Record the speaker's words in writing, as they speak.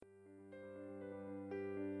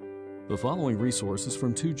The following resources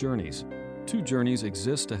from Two Journeys. Two Journeys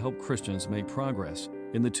exists to help Christians make progress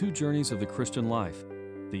in the two journeys of the Christian life,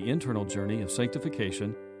 the internal journey of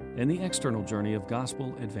sanctification and the external journey of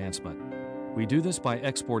gospel advancement. We do this by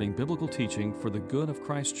exporting biblical teaching for the good of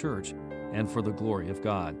Christ's church and for the glory of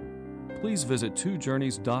God. Please visit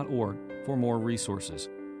twojourneys.org for more resources.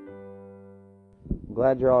 I'm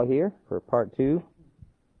glad you're all here for part 2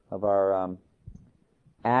 of our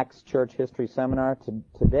Acts Church History Seminar.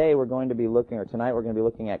 Tonight we're going to be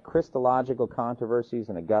looking at Christological controversies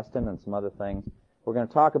in Augustine and some other things. We're going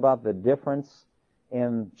to talk about the difference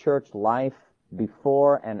in church life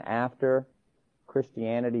before and after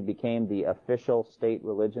Christianity became the official state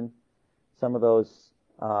religion. Some of those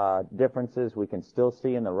differences we can still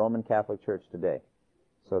see in the Roman Catholic Church today.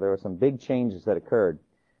 So there were some big changes that occurred,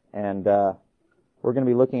 and we're going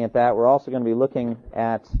to be looking at that. We're also going to be looking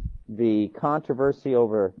at the controversy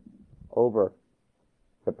over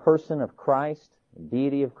the person of Christ, the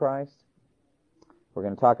deity of Christ. We're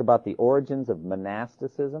going to talk about the origins of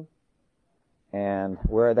monasticism and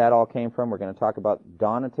where that all came from. We're going to talk about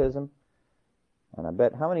Donatism. And I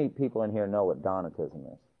bet, how many people in here know what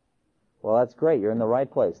Donatism is? Well, that's great. You're in the right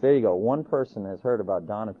place. There you go. One person has heard about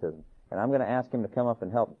Donatism. And I'm going to ask him to come up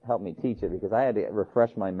and help me teach it because I had to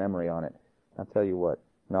refresh my memory on it. I'll tell you what.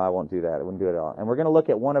 No, I won't do that. I wouldn't do it at all. And we're going to look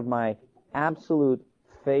at one of my absolute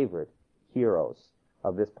favorite heroes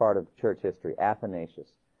of this part of church history, Athanasius.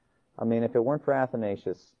 I mean, if it weren't for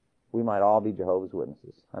Athanasius, we might all be Jehovah's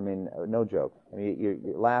Witnesses. I mean, no joke. I mean,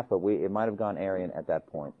 you laugh, but it might have gone Arian at that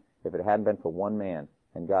point if it hadn't been for one man.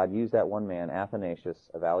 And God used that one man, Athanasius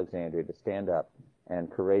of Alexandria, to stand up and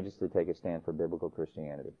courageously take a stand for biblical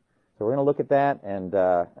Christianity. So we're going to look at that and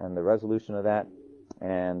the resolution of that.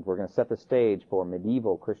 And we're going to set the stage for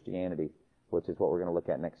medieval Christianity, which is what we're going to look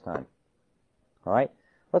at next time. All right?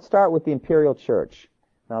 Let's start with the imperial church.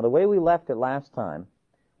 Now, the way we left it last time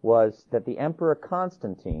was that the Emperor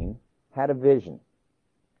Constantine had a vision.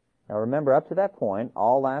 Now, remember, up to that point,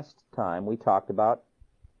 all last time, we talked about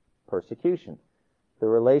persecution, the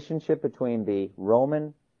relationship between the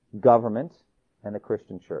Roman government and the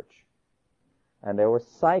Christian church. And there were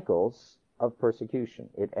cycles of persecution.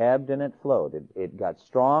 It ebbed and it flowed. It got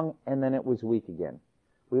strong and then it was weak again.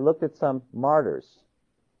 We looked at some martyrs.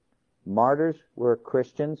 Martyrs were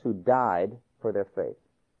Christians who died for their faith.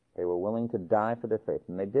 They were willing to die for their faith,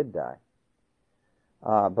 and they did die.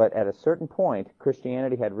 But at a certain point,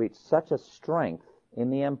 Christianity had reached such a strength in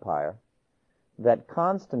the empire that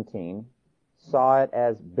Constantine saw it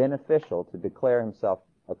as beneficial to declare himself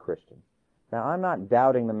a Christian. Now, I'm not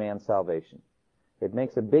doubting the man's salvation. It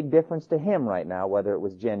makes a big difference to him right now whether it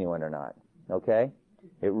was genuine or not. Okay?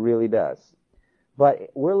 It really does.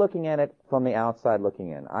 But we're looking at it from the outside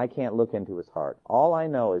looking in. I can't look into his heart. All I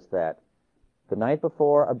know is that the night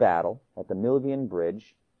before a battle at the Milvian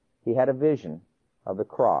Bridge, he had a vision of the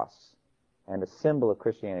cross and a symbol of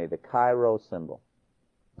Christianity, the Chi-Rho symbol.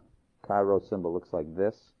 Chi-Rho symbol looks like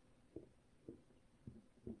this.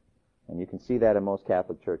 And you can see that in most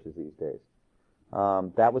Catholic churches these days.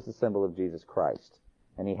 That was the symbol of Jesus Christ.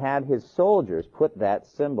 And he had his soldiers put that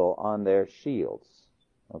symbol on their shields.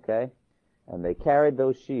 Okay? And they carried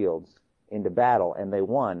those shields into battle, and they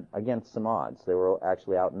won against some odds. They were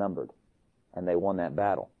actually outnumbered, and they won that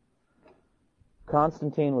battle.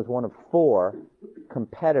 Constantine was one of 4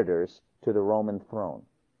 competitors to the Roman throne,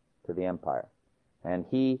 to the empire. And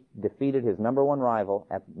he defeated his number 1 rival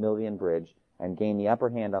at Milvian Bridge and gained the upper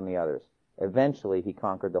hand on the others. Eventually, he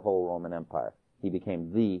conquered the whole Roman Empire. He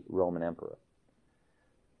became the Roman emperor.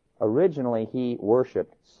 Originally, he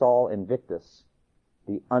worshipped Sol Invictus,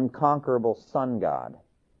 the unconquerable sun god.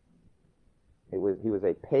 He was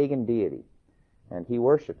a pagan deity, and he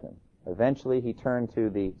worshipped him. Eventually, he turned to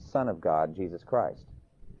the Son of God, Jesus Christ.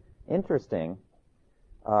 Interesting,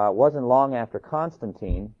 wasn't long after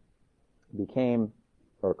Constantine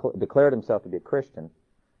declared himself to be a Christian,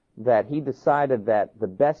 that he decided that the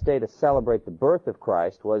best day to celebrate the birth of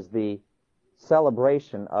Christ was the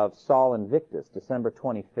celebration of Sol Invictus, December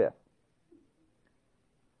 25th.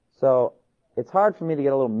 So it's hard for me to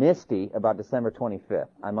get a little misty about December 25th.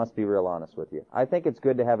 I must be real honest with you. I think it's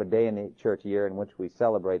good to have a day in the church year in which we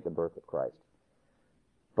celebrate the birth of Christ.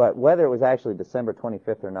 But whether it was actually December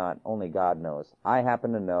 25th or not, only God knows. I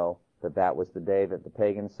happen to know that that was the day that the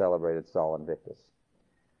pagans celebrated Sol Invictus.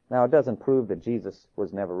 Now, it doesn't prove that Jesus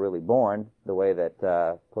was never really born, the way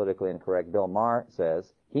that politically incorrect Bill Maher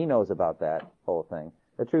says. He knows about that whole thing.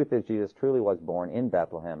 The truth is Jesus truly was born in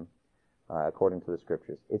Bethlehem, according to the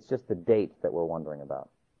Scriptures. It's just the date that we're wondering about.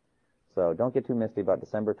 So don't get too misty about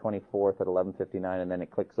December 24th at 11:59, and then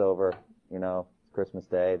it clicks over, Christmas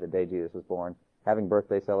Day, the day Jesus was born. having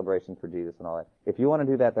birthday celebrations for Jesus and all that. If you want to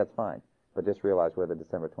do that, that's fine. But just realize where the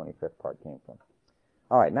December 25th part came from.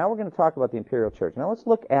 All right, now we're going to talk about the imperial church. Now let's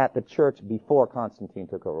look at the church before Constantine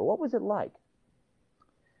took over. What was it like?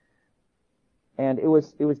 And it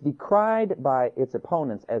was decried by its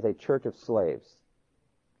opponents as a church of slaves.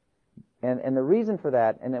 And the reason for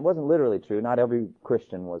that, and it wasn't literally true, not every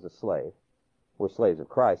Christian was a slave. We're slaves of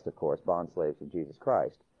Christ, of course, bond slaves of Jesus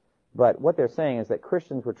Christ. But what they're saying is that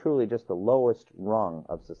Christians were truly just the lowest rung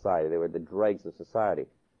of society. They were the dregs of society.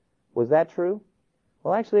 Was that true?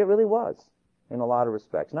 Well, actually, it really was, in a lot of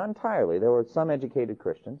respects. Not entirely. There were some educated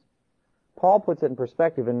Christians. Paul puts it in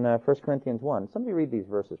perspective in 1 Corinthians 1. Somebody read these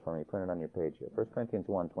verses for me, printed on your page here. 1 Corinthians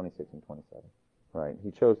 1, 26 and 27. Right.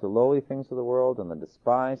 He chose the lowly things of the world and the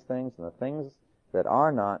despised things and the things that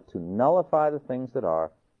are not to nullify the things that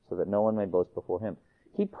are, so that no one may boast before him.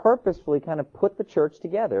 He purposefully kind of put the church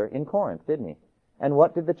together in Corinth, didn't he? And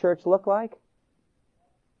what did the church look like?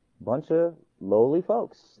 A bunch of lowly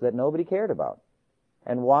folks that nobody cared about.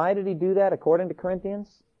 And why did he do that according to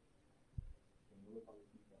Corinthians?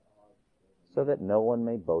 So that no one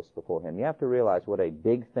may boast before him. You have to realize what a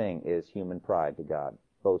big thing is human pride to God,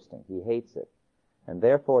 boasting. He hates it. And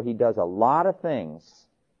therefore he does a lot of things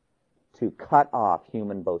to cut off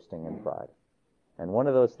human boasting and pride. And one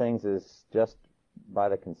of those things is just by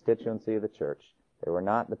the constituency of the church. They were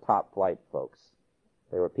not the top flight folks.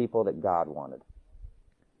 They were people that God wanted.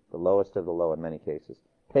 The lowest of the low in many cases.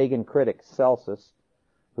 Pagan critic Celsus,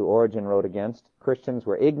 who Origen wrote against, Christians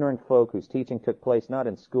were ignorant folk whose teaching took place not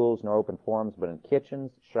in schools nor open forums, but in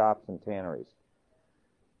kitchens, shops, and tanneries.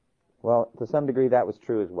 Well, to some degree that was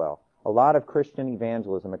true as well. A lot of Christian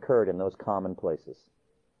evangelism occurred in those common places.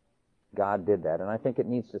 God did that, and I think it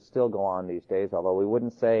needs to still go on these days, although we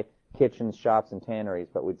wouldn't say kitchens, shops, and tanneries,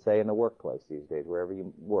 but we'd say in the workplace these days, wherever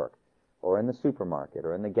you work, or in the supermarket,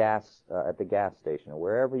 or in the at the gas station, or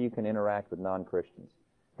wherever you can interact with non-Christians.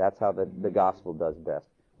 That's how the gospel does best.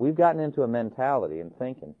 We've gotten into a mentality and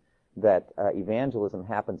thinking that evangelism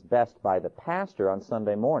happens best by the pastor on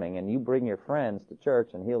Sunday morning, and you bring your friends to church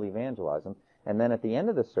and he'll evangelize them, and then at the end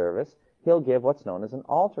of the service, he'll give what's known as an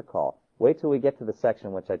altar call. Wait till we get to the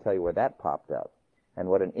section which I tell you where that popped up, and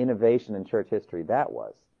what an innovation in church history that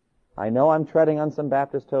was. I know I'm treading on some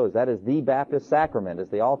Baptist toes. That is the Baptist sacrament, is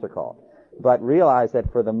the altar call. But realize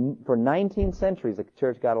that for 19 centuries, the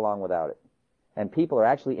church got along without it. And people are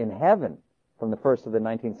actually in heaven from the first of the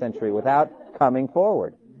 19th century without coming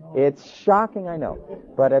forward. It's shocking, I know.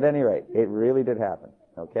 But at any rate, it really did happen.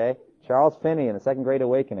 Okay? Charles Finney and the Second Great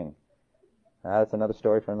Awakening. That's another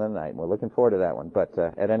story for another night. We're looking forward to that one. But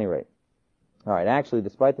at any rate. All right, actually,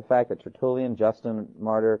 despite the fact that Tertullian, Justin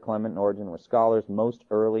Martyr, Clement, and Origen were scholars, most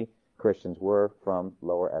early Christians were from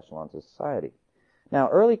lower echelons of society. Now,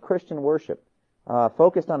 early Christian worship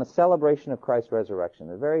focused on a celebration of Christ's resurrection.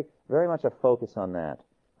 There's very, very much a focus on that.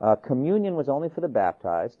 Communion was only for the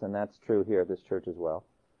baptized, and that's true here at this church as well.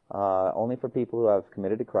 Only for people who have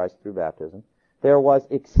committed to Christ through baptism. There was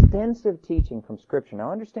extensive teaching from Scripture.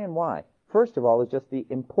 Now, understand why. First of all, is just the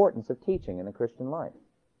importance of teaching in the Christian life.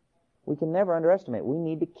 We can never underestimate. We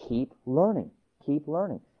need to keep learning. Keep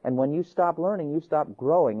learning. And when you stop learning, you stop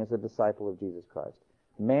growing as a disciple of Jesus Christ.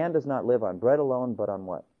 Man does not live on bread alone, but on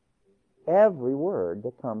what? Every word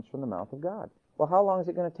that comes from the mouth of God. Well, how long is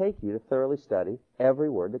it going to take you to thoroughly study every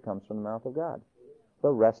word that comes from the mouth of God? The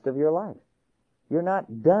rest of your life. You're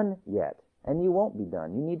not done yet, and you won't be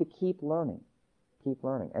done. You need to keep learning. Keep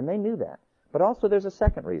learning. And they knew that. But also there's a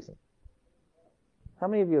second reason. How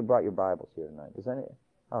many of you have brought your Bibles here tonight? Does any?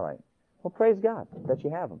 All right. Well, praise God that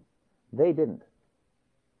you have them. They didn't.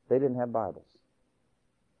 They didn't have Bibles.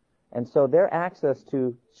 And so their access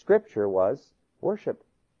to Scripture was worship.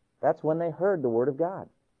 That's when they heard the Word of God.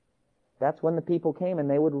 That's when the people came and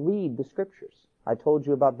they would read the Scriptures. I told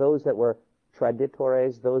you about those that were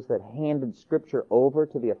traditores, those that handed Scripture over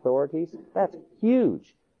to the authorities. That's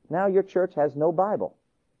huge. Now your church has no Bible.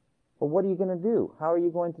 Well, what are you going to do? How are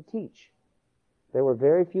you going to teach? There were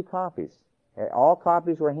very few copies. All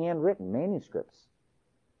copies were handwritten, manuscripts.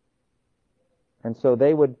 And so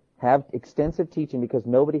they would have extensive teaching because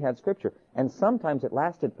nobody had Scripture. And sometimes it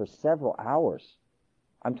lasted for several hours.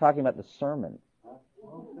 I'm talking about the sermon.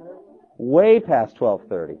 Way past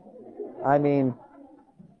 12:30. I mean,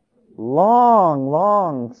 long,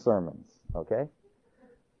 long sermons. Okay?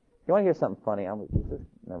 You want to hear something funny?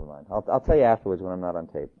 Never mind. I'll tell you afterwards when I'm not on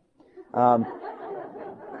tape.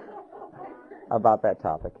 About that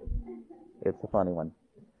topic. It's a funny one.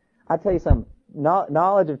 I'll tell you something.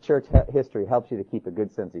 Knowledge of church history helps you to keep a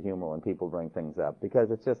good sense of humor when people bring things up. Because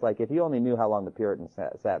it's just like, if you only knew how long the Puritans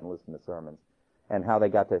sat and listened to sermons, and how they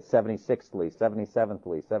got to 76th Lee, 77th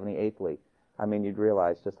Lee, 78th Lee. I mean, you'd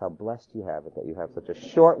realize just how blessed you have it that you have such a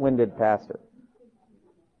short-winded pastor.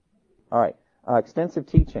 All right, extensive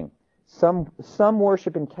teaching. Some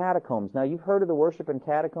worship in catacombs. Now, you've heard of the worship in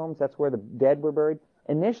catacombs. That's where the dead were buried.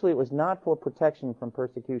 Initially, it was not for protection from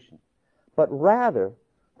persecution, but rather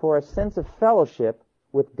for a sense of fellowship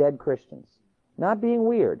with dead Christians. Not being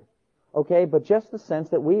weird, okay, but just the sense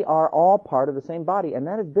that we are all part of the same body, and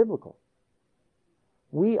that is biblical.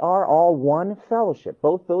 We are all one fellowship,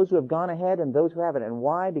 both those who have gone ahead and those who haven't. And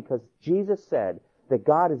why? Because Jesus said that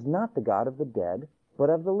God is not the God of the dead, but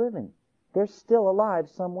of the living. They're still alive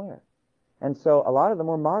somewhere. And so a lot of them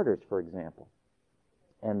were martyrs, for example.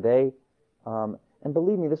 And they, and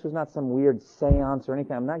believe me, this was not some weird seance or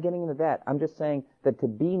anything. I'm not getting into that. I'm just saying that to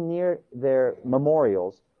be near their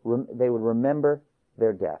memorials, they would remember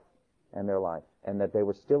their death and their life, and that they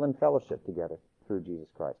were still in fellowship together through Jesus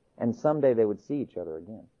Christ. And someday they would see each other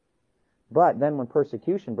again. But then when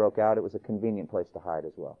persecution broke out, it was a convenient place to hide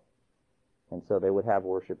as well. And so they would have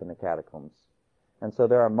worship in the catacombs. And so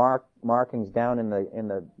there are markings down in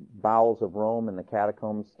the bowels of Rome in the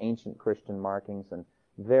catacombs, ancient Christian markings, and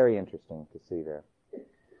very interesting to see there.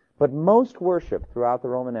 But most worship throughout the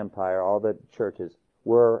Roman Empire, all the churches,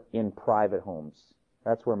 were in private homes.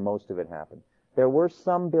 That's where most of it happened. There were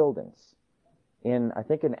some buildings. I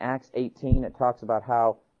think in Acts 18, it talks about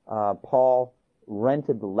how Paul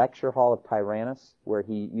rented the lecture hall of Tyrannus, where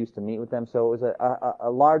he used to meet with them. So it was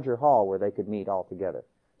a larger hall where they could meet all together.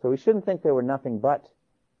 So we shouldn't think there were nothing but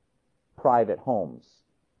private homes.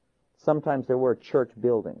 Sometimes there were church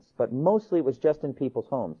buildings, but mostly it was just in people's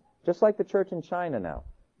homes. Just like the church in China now.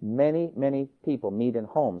 Many, many people meet in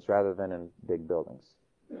homes rather than in big buildings.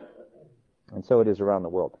 And so it is around the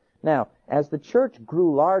world. Now, as the church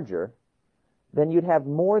grew larger, then you'd have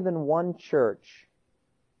more than one church,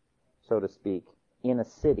 so to speak, in a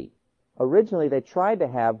city. Originally, they tried to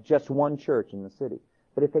have just one church in the city.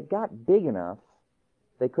 But if it got big enough,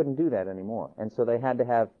 they couldn't do that anymore. And so they had to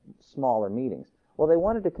have smaller meetings. Well, they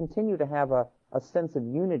wanted to continue to have a sense of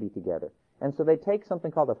unity together. And so they take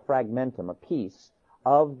something called a fragmentum, a piece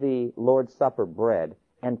of the Lord's Supper bread,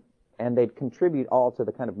 and they'd contribute all to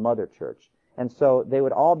the kind of mother church. And so they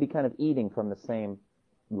would all be kind of eating from the same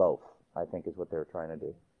loaf, I think is what they were trying to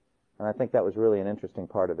do. And I think that was really an interesting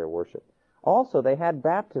part of their worship. Also, they had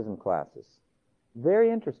baptism classes.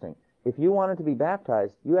 Very interesting. If you wanted to be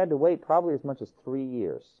baptized, you had to wait probably as much as 3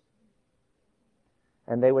 years.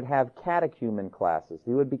 And they would have catechumen classes.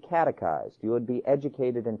 You would be catechized. You would be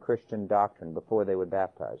educated in Christian doctrine before they would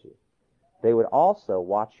baptize you. They would also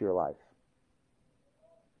watch your life.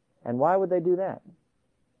 And why would they do that?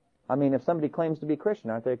 I mean, if somebody claims to be Christian,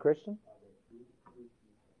 aren't they a Christian?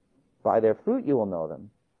 By their fruit you will know them.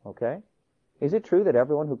 Okay? Is it true that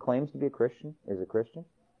everyone who claims to be a Christian is a Christian?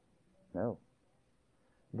 No.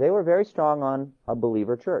 They were very strong on a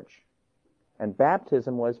believer church. And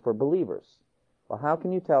baptism was for believers. Well, how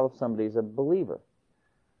can you tell if somebody's a believer?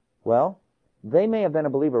 Well, they may have been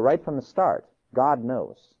a believer right from the start. God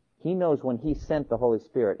knows. He knows when He sent the Holy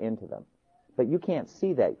Spirit into them. But you can't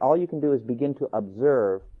see that. All you can do is begin to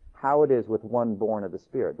observe how it is with one born of the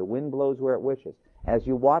Spirit. The wind blows where it wishes. As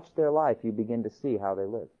you watch their life, you begin to see how they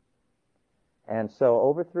live. And so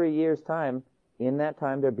over 3 years' time, in that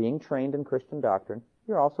time they're being trained in Christian doctrine.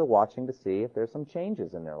 You're also watching to see if there's some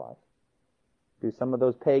changes in their life. Do some of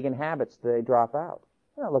those pagan habits they drop out?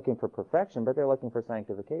 They're not looking for perfection, but they're looking for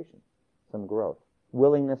sanctification, some growth,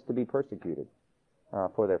 willingness to be persecuted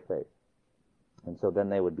for their faith. And so then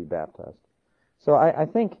they would be baptized. So I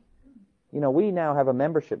think, we now have a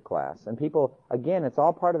membership class, and people, again, it's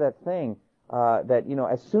all part of that thing that,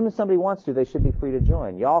 as soon as somebody wants to, they should be free to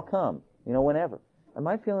join. Y'all come, whenever. And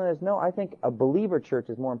my feeling is, no, I think a believer church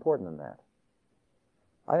is more important than that.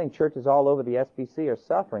 I think churches all over the SBC are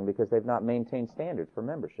suffering because they've not maintained standards for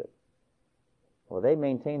membership. Well, they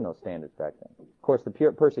maintained those standards back then. Of course, the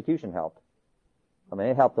pure persecution helped. I mean,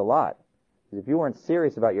 it helped a lot. Because if you weren't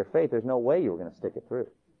serious about your faith, there's no way you were going to stick it through.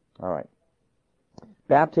 All right.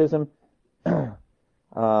 Baptism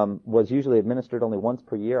was usually administered only once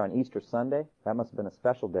per year on Easter Sunday. That must have been a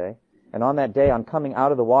special day. And on that day, on coming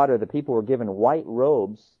out of the water, the people were given white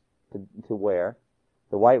robes to wear.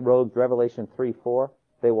 The white robes, Revelation 3:4.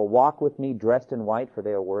 They will walk with me dressed in white, for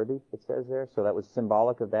they are worthy, it says there. So that was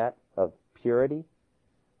symbolic of that, of purity.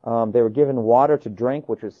 They were given water to drink,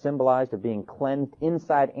 which was symbolized of being cleansed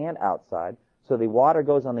inside and outside. So the water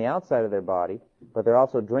goes on the outside of their body, but they're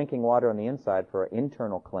also drinking water on the inside for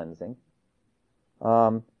internal cleansing.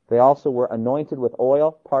 They also were anointed with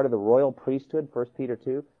oil, part of the royal priesthood, 1 Peter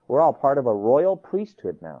 2. We're all part of a royal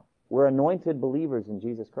priesthood now. We're anointed believers in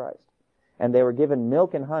Jesus Christ. And they were given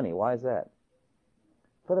milk and honey. Why is that?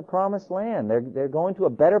 for the promised land. They're going to a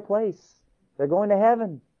better place. They're going to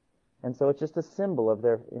heaven. And so it's just a symbol of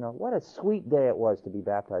their, what a sweet day it was to be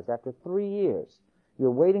baptized. After 3 years,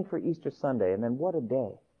 you're waiting for Easter Sunday, and then what a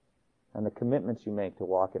day. And the commitments you make to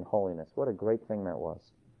walk in holiness. What a great thing that was.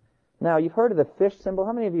 Now, you've heard of the fish symbol.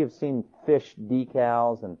 How many of you have seen fish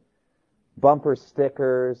decals and bumper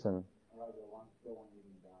stickers and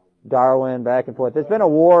Darwin, back and forth? There's been a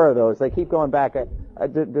war of those. They keep going back. Do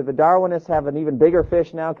the Darwinists have an even bigger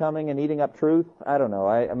fish now coming and eating up truth? I don't know.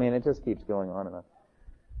 I mean, it just keeps going on and on.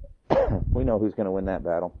 We know who's going to win that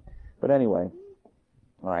battle. But anyway,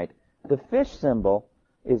 all right. The fish symbol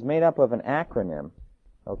is made up of an acronym,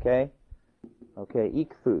 okay? Okay,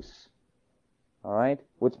 ichthus, all right,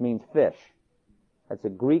 which means fish. That's a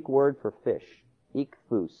Greek word for fish,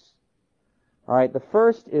 ichthus. All right, the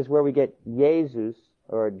first is where we get Jesus,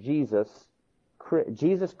 or Jesus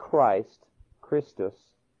Christ, Christus.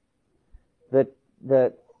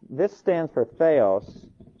 This stands for theos,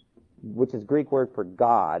 which is Greek word for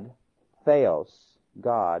God. Theos,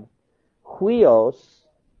 God. Huios,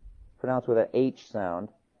 pronounced with an H sound.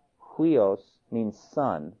 Huios means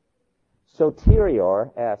son. Soterior,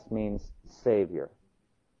 S, means Savior.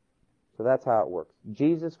 So that's how it works.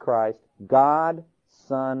 Jesus Christ, God,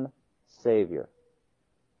 Son, Savior.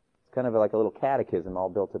 It's kind of like a little catechism all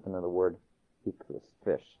built up into the word ichthus,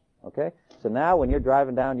 fish. Okay? So now when you're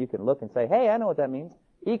driving down, you can look and say, hey, I know what that means.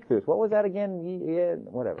 Ichthus. What was that again? Yeah,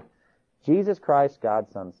 whatever. Jesus Christ, God,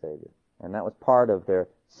 Son, Savior. And that was part of their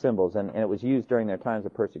symbols, and it was used during their times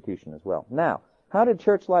of persecution as well. Now, how did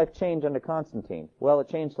church life change under Constantine? Well, it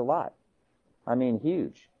changed a lot. I mean,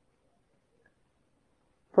 huge.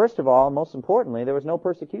 First of all, most importantly, there was no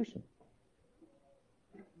persecution.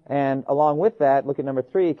 And along with that, look at number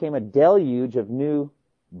 3, came a deluge of new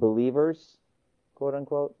believers, quote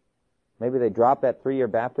unquote. Maybe they dropped that 3-year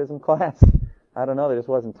baptism class. I don't know, there just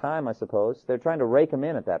wasn't time, I suppose. They're trying to rake them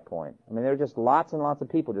in at that point. I mean, there were just lots and lots of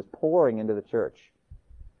people just pouring into the church.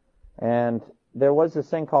 And there was this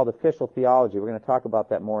thing called official theology. We're going to talk about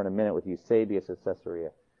that more in a minute with Eusebius of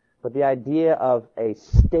Caesarea. But the idea of a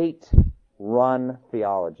state-run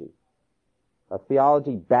theology. A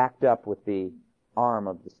theology backed up with the arm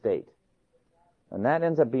of the state. And that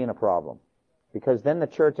ends up being a problem. Because then the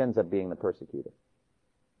church ends up being the persecutor.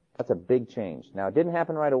 That's a big change. Now, it didn't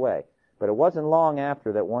happen right away. But it wasn't long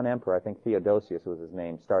after that one emperor, I think Theodosius was his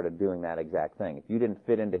name, started doing that exact thing. If you didn't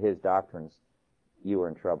fit into his doctrines, you were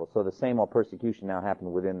in trouble. So the same old persecution now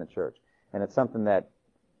happened within the church. And it's something that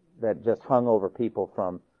just hung over people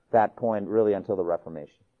from that point really until the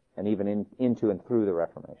Reformation, and even into and through the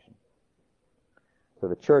Reformation. So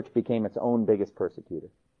the church became its own biggest persecutor.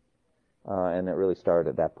 And it really started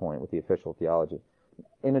at that point with the official theology.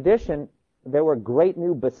 In addition, there were great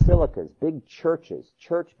new basilicas, big churches,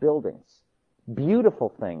 church buildings, beautiful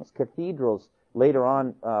things. Cathedrals later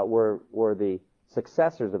on were the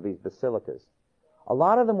successors of these basilicas. A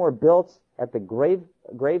lot of them were built at the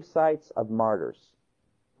grave sites of martyrs.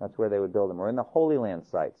 That's where they would build them, or in the Holy Land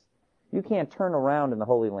sites. You can't turn around in the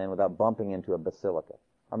Holy Land without bumping into a basilica.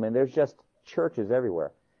 I mean, there's just churches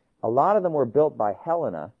everywhere. A lot of them were built by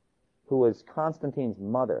Helena, who was Constantine's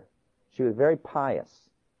mother. She was very pious.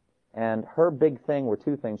 And her big thing were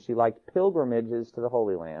 2 things. She liked pilgrimages to the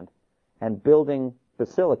Holy Land and building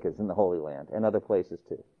basilicas in the Holy Land and other places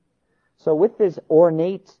too. So with these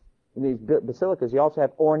basilicas, you also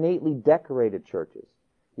have ornately decorated churches.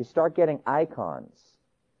 You start getting icons.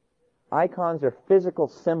 Icons are physical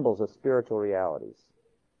symbols of spiritual realities.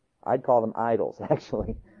 I'd call them idols,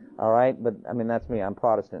 actually. All right? But, I mean, that's me. I'm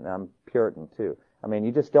Protestant and I'm Puritan too. I mean,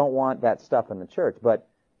 you just don't want that stuff in the church. But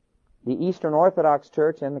the Eastern Orthodox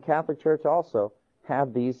Church and the Catholic Church also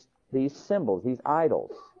have these symbols, these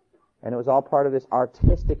idols. And it was all part of this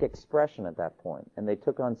artistic expression at that point. And they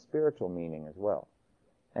took on spiritual meaning as well.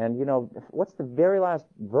 And, what's the very last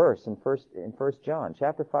verse in 1 John,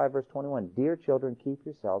 chapter 5, verse 21? Dear children, keep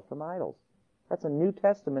yourselves from idols. That's a New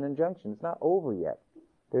Testament injunction. It's not over yet.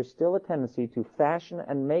 There's still a tendency to fashion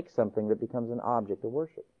and make something that becomes an object of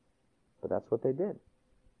worship. But that's what they did.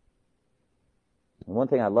 And one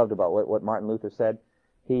thing I loved about what Martin Luther said,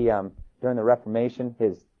 he, during the Reformation,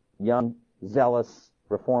 his young, zealous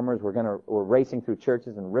reformers were racing through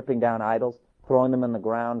churches and ripping down idols, throwing them on the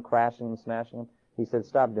ground, crashing them, smashing them. He said,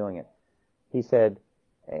 stop doing it. He said,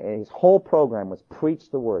 his whole program was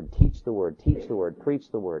preach the word, teach the word, teach the word,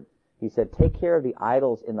 preach the word. He said, take care of the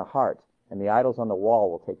idols in the heart, and the idols on the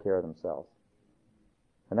wall will take care of themselves.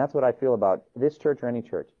 And that's what I feel about this church or any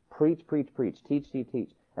church. Preach, preach, preach, teach, teach,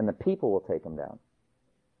 teach, and the people will take them down.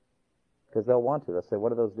 Because they'll want to. They'll say,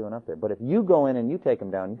 what are those doing up there? But if you go in and you take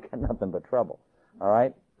them down, you get nothing but trouble. All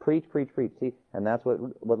right? Preach, preach, preach. See, and that's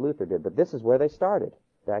what Luther did. But this is where they started,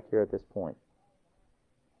 back here at this point.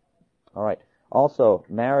 All right. Also,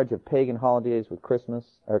 marriage of pagan holidays with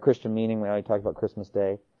Christmas, or Christian meaning. We already talked about Christmas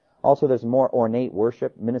Day. Also, there's more ornate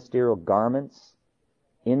worship, ministerial garments,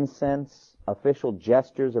 incense, official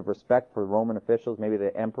gestures of respect for Roman officials. Maybe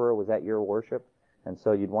the emperor was at your worship, and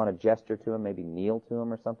so you'd want to gesture to him, maybe kneel to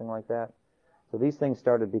him or something like that. So these things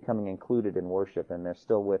started becoming included in worship, and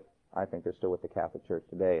I think they're still with the Catholic Church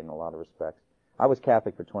today in a lot of respects. I was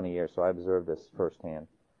Catholic for 20 years, so I observed this firsthand.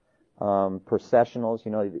 Processionals,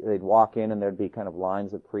 they'd walk in and there'd be kind of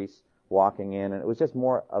lines of priests walking in, and it was just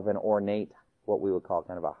more of an ornate, what we would call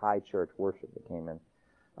kind of a high church worship that came in.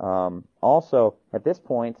 Also, at this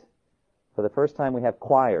point, for the first time, we have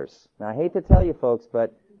choirs. Now, I hate to tell you folks,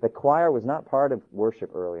 but the choir was not part of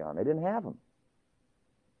worship early on. They didn't have them.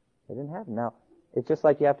 Now, it's just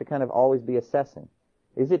like you have to kind of always be assessing.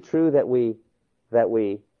 Is it true that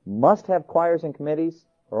we must have choirs and committees,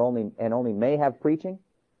 or only may have preaching?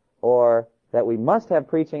 Or that we must have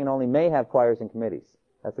preaching and only may have choirs and committees?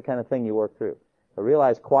 That's the kind of thing you work through. So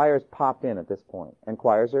realize choirs popped in at this point. And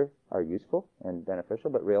choirs are useful and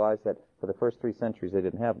beneficial, but realize that for the first 3 centuries they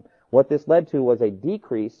didn't have them. What this led to was a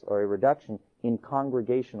decrease or a reduction in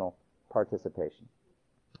congregational participation.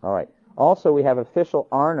 All right. Also, we have official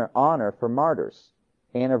honor for martyrs,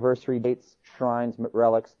 anniversary dates, shrines,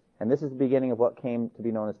 relics, and this is the beginning of what came to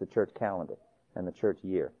be known as the church calendar and the church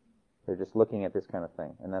year. They're just looking at this kind of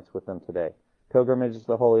thing, and that's with them today. Pilgrimages to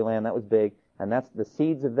the Holy Land, that was big, and that's the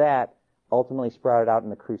seeds of that ultimately sprouted out in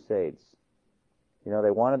the Crusades.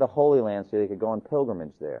 They wanted the Holy Land so they could go on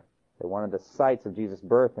pilgrimage there. They wanted the sites of Jesus'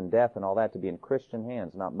 birth and death and all that to be in Christian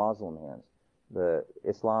hands, not Muslim hands. The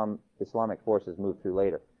Islamic forces moved through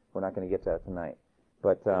later. We're not going to get to that tonight.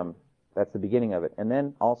 But that's the beginning of it. And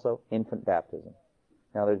then also infant baptism.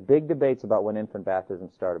 Now, there's big debates about when infant baptism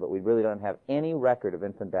started, but we really don't have any record of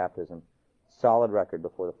infant baptism, solid record,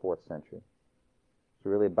 before the 4th century. It's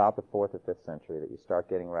really about the 4th or 5th century that you start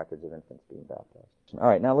getting records of infants being baptized. All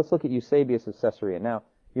right, now let's look at Eusebius of Caesarea. Now,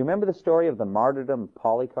 you remember the story of the martyrdom of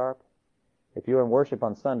Polycarp? If you were in worship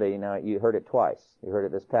on Sunday, you heard it twice. You heard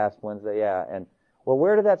it this past Wednesday, yeah. And, well,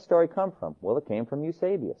 where did that story come from? Well, it came from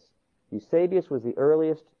Eusebius. Eusebius was the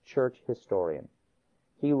earliest church historian.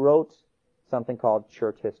 He wrote something called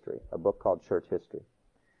Church History, a book called Church History.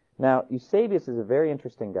 Now, Eusebius is a very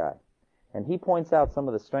interesting guy, and he points out some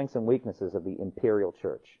of the strengths and weaknesses of the imperial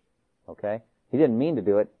church. Okay? He didn't mean to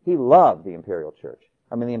do it. He loved the imperial church.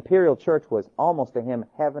 I mean, the imperial church was almost to him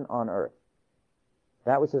heaven on earth.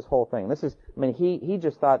 That was his whole thing. He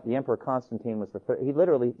just thought the Emperor Constantine was he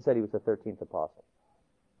literally said he was the 13th apostle.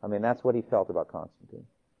 I mean, that's what he felt about Constantine.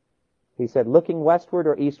 He said, looking westward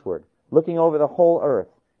or eastward, looking over the whole earth,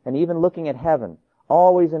 and even looking at heaven,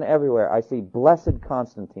 always and everywhere, I see blessed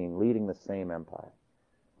Constantine leading the same empire.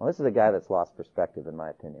 Well, this is a guy that's lost perspective, in my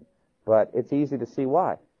opinion. But it's easy to see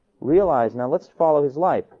why. Realize, now let's follow his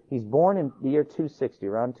life. He's born in the year 260,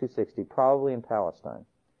 around 260, probably in Palestine.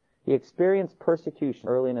 He experienced persecution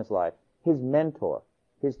early in his life. His mentor,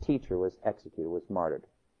 his teacher, was executed, was martyred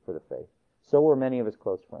for the faith. So were many of his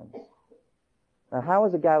close friends. Now, how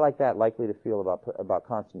is a guy like that likely to feel about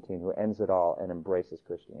Constantine, who ends it all and embraces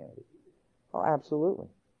Christianity? Oh, absolutely.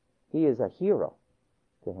 He is a hero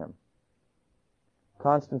to him.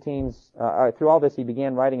 Constantine's, through all this, he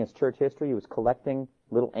began writing his church history. He was collecting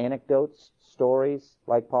little anecdotes, stories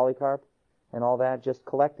like Polycarp and all that, just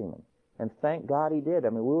collecting them. And thank God he did. I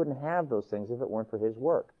mean, we wouldn't have those things if it weren't for his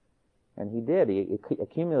work. And he did. He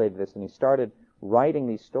accumulated this, and he started writing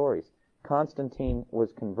these stories. Constantine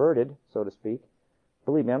was converted, so to speak.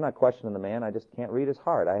 Believe me, I'm not questioning the man. I just can't read his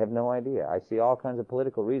heart. I have no idea. I see all kinds of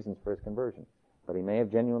political reasons for his conversion. But he may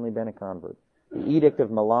have genuinely been a convert. The Edict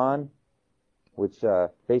of Milan, which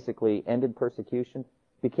basically ended persecution,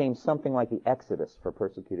 became something like the Exodus for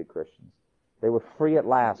persecuted Christians. They were free at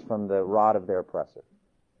last from the rod of their oppressor.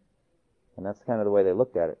 And that's kind of the way they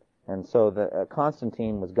looked at it. And so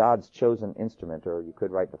Constantine was God's chosen instrument, or you could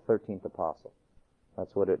write the 13th apostle.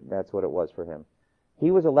 That's what it was for him. He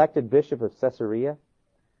was elected bishop of Caesarea,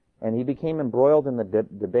 and he became embroiled in the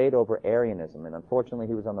debate over Arianism, and unfortunately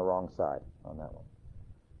he was on the wrong side on that one.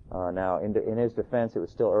 Now, in his defense, it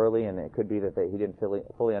was still early, and it could be that he didn't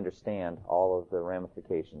fully understand all of the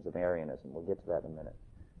ramifications of Arianism. We'll get to that in a minute.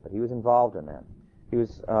 But he was involved in that. He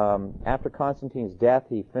was, after Constantine's death,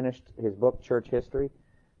 he finished his book, Church History,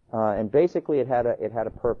 and basically it had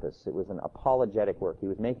a purpose. It was an apologetic work. He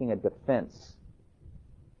was making a defense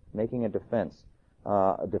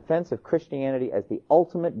of Christianity as the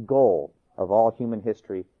ultimate goal of all human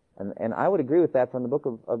history. And I would agree with that from the book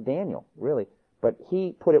of Daniel, really. But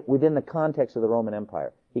he put it within the context of the Roman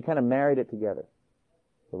Empire. He kind of married it together.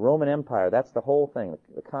 The Roman Empire, that's the whole thing,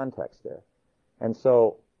 the context there. And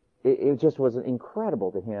so it just was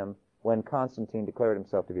incredible to him when Constantine declared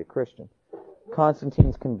himself to be a Christian.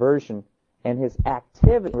 Constantine's conversion and his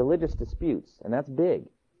activity in religious disputes, and that's big.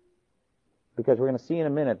 Because we're going to see in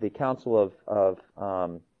a minute the Council of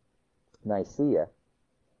Nicaea,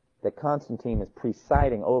 that Constantine is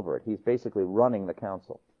presiding over it. He's basically running the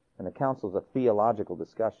council. And the council is a theological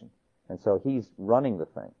discussion. And so he's running the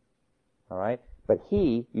thing. All right? But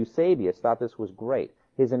he, Eusebius, thought this was great.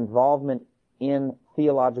 His involvement in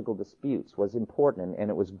theological disputes was important,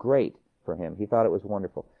 and it was great for him. He thought it was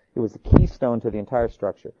wonderful. It was the keystone to the entire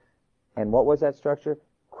structure. And what was that structure?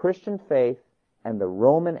 Christian faith and the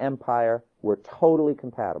Roman Empire were totally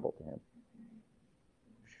compatible to him.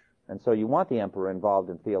 And so you want the emperor involved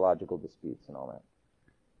in theological disputes and all that.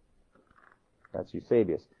 That's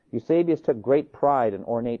Eusebius. Eusebius took great pride in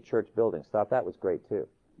ornate church buildings. Thought that was great too.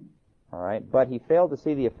 All right? But he failed to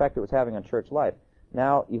see the effect it was having on church life.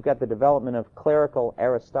 Now you've got the development of clerical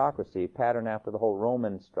aristocracy patterned after the whole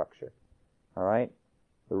Roman structure. All right?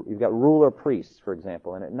 You've got ruler priests, for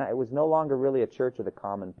example, and it was no longer really a church of the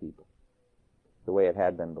common people the way it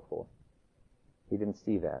had been before. He didn't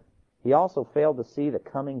see that. He also failed to see the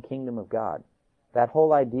coming kingdom of God. That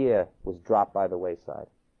whole idea was dropped by the wayside.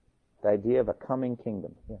 The idea of a coming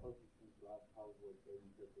kingdom. Yeah.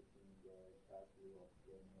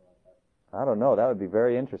 I don't know. That would be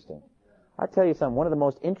very interesting. I'll tell you something. One of the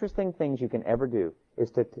most interesting things you can ever do is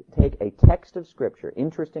to take a text of Scripture,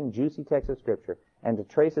 interesting, juicy text of Scripture, and to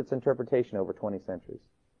trace its interpretation over 20 centuries.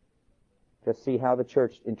 Just see how the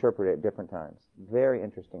church interpreted it at different times. Very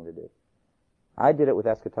interesting to do. I did it with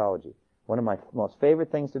eschatology. One of my most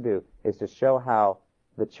favorite things to do is to show how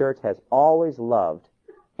the church has always loved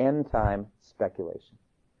end-time speculation.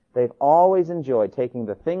 They've always enjoyed taking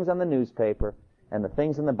the things on the newspaper and the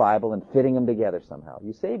things in the Bible and fitting them together somehow.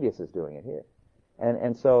 Eusebius is doing it here.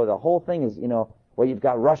 And so the whole thing is, well, you've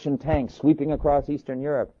got Russian tanks sweeping across Eastern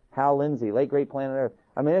Europe. Hal Lindsey, late great planet Earth.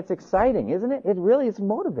 I mean, it's exciting, isn't it? It really is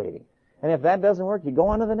motivating. And if that doesn't work, you go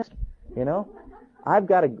on to the next, I've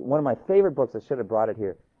got one of my favorite books. I should have brought it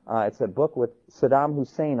here. It's a book with Saddam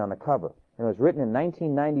Hussein on the cover. And it was written in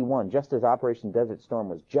 1991, just as Operation Desert Storm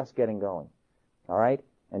was just getting going. All right?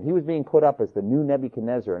 And he was being put up as the new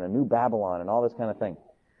Nebuchadnezzar and a new Babylon and all this kind of thing.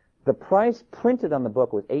 The price printed on the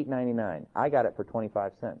book was $8.99. I got it for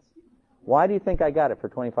 25 cents. Why do you think I got it for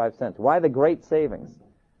 25 cents? Why the great savings?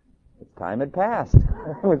 Time had passed.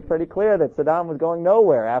 It was pretty clear that Saddam was going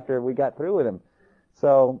nowhere after we got through with him.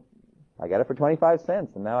 So I got it for 25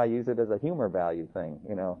 cents, and now I use it as a humor value thing,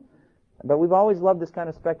 But we've always loved this kind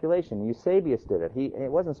of speculation. Eusebius did it.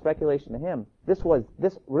 It wasn't speculation to him. This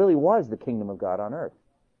really was the kingdom of God on earth.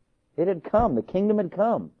 It had come. The kingdom had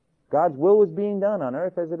come. God's will was being done on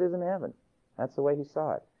earth as it is in heaven. That's the way he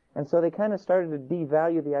saw it. And so they kind of started to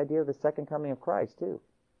devalue the idea of the second coming of Christ, too.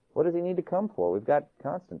 What does he need to come for? We've got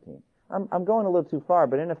Constantine. I'm going a little too far,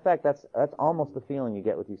 but in effect, that's almost the feeling you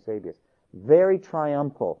get with Eusebius. Very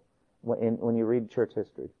triumphal when you read church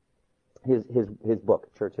history. His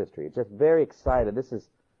book, Church History. It's just very excited.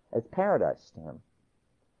 It's paradise to him.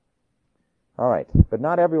 All right, but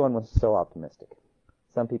not everyone was so optimistic.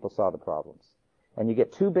 Some people saw the problems. And you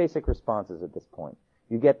get two basic responses at this point.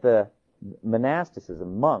 You get the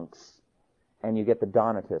monasticism, monks, and you get the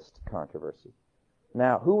Donatist controversy.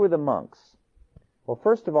 Now, who were the monks? Well,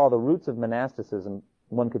 first of all, the roots of monasticism,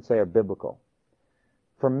 one could say, are biblical.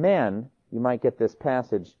 For men, you might get this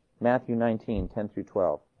passage, Matthew 19, 10 through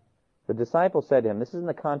 12. The disciples said to him, this is in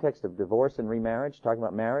the context of divorce and remarriage, talking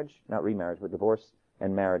about marriage, not remarriage, but divorce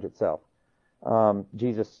and marriage itself.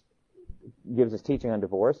 Jesus gives his teaching on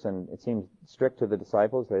divorce, and it seems strict to the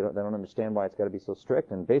disciples. They don't understand why it's got to be so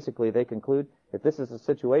strict, and basically they conclude, if this is a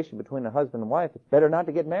situation between a husband and wife, it's better not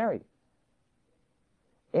to get married.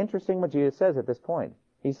 Interesting what Jesus says at this point.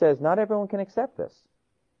 He says, not everyone can accept this.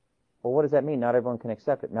 Well, what does that mean, not everyone can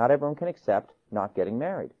accept it? Not everyone can accept not getting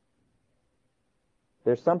married.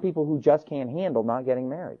 There's some people who just can't handle not getting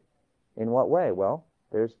married. In what way? Well,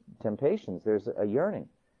 there's temptations, there's a yearning,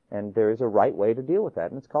 and there is a right way to deal with that,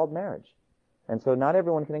 and it's called marriage. And so not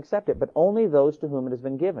everyone can accept it, but only those to whom it has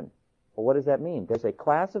been given. Well, what does that mean? There's a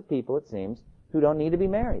class of people, it seems, who don't need to be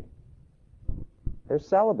married. They're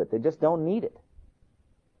celibate. They just don't need it.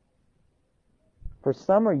 For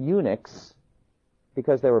some are eunuchs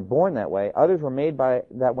because they were born that way. Others were made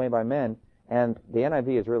that way by men, and the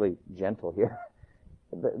NIV is really gentle here.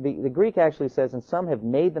 The Greek actually says, and some have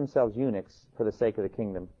made themselves eunuchs for the sake of the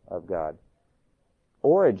kingdom of God.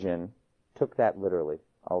 Origen took that literally.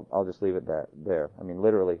 I'll just leave it there. I mean,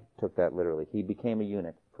 literally took that literally. He became a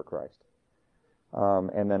eunuch for Christ.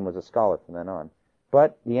 and then was a scholar from then on.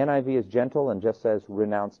 But the NIV is gentle and just says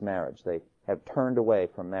renounced marriage. They have turned away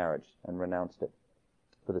from marriage and renounced it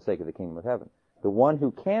for the sake of the kingdom of heaven. The one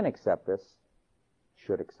who can accept this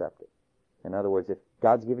should accept it. In other words, if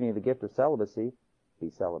God's given you the gift of celibacy, be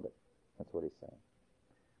celibate. That's what he's saying.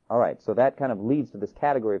 All right, so that kind of leads to this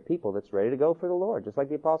category of people that's ready to go for the Lord, just like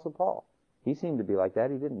the Apostle Paul. He seemed to be like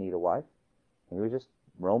that. He didn't need a wife. He was just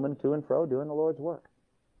roaming to and fro doing the Lord's work.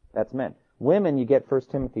 That's men. Women, you get 1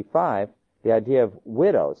 Timothy 5, the idea of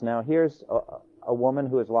widows. Now, here's a woman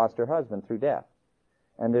who has lost her husband through death.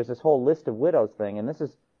 And there's this whole list of widows thing, and this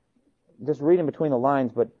is just reading between the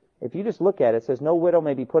lines, but if you just look at it, it says, no widow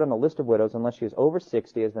may be put on the list of widows unless she is over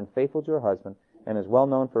 60, has been faithful to her husband, and is well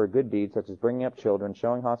known for her good deeds, such as bringing up children,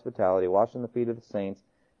 showing hospitality, washing the feet of the saints,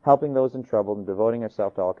 helping those in trouble, and devoting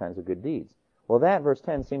herself to all kinds of good deeds. Well, that, verse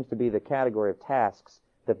 10, seems to be the category of tasks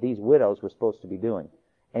that these widows were supposed to be doing.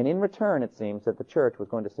 And in return, it seems that the church was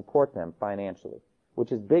going to support them financially,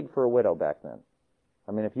 which is big for a widow back then.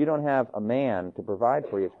 I mean, if you don't have a man to provide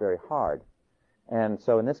for you, it's very hard. And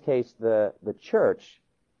so in this case, the church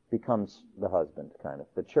becomes the husband, kind of.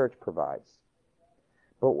 The church provides.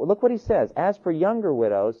 But look what he says. As for younger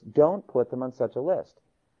widows, don't put them on such a list.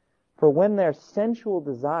 For when their sensual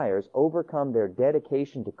desires overcome their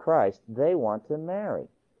dedication to Christ, they want to marry.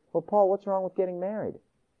 Well, Paul, what's wrong with getting married?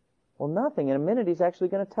 Well, nothing. In a minute, he's actually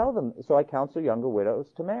going to tell them, so I counsel younger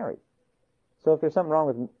widows to marry. So if there's something wrong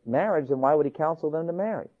with marriage, then why would he counsel them to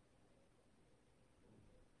marry?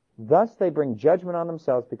 Thus they bring judgment on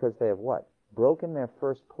themselves because they have what? Broken their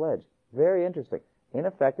first pledge. Very interesting. In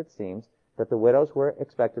effect, it seems that the widows were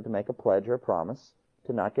expected to make a pledge or a promise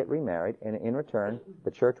to not get remarried, and in return,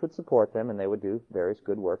 the church would support them, and they would do various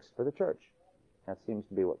good works for the church. That seems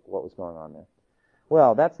to be what was going on there.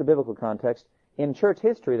 Well, that's the biblical context. In church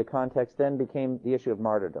history, the context then became the issue of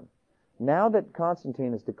martyrdom. Now that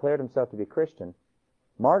Constantine has declared himself to be a Christian,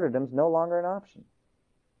 martyrdom's no longer an option.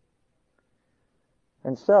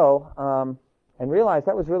 And so, and realize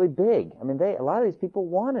that was really big. I mean, a lot of these people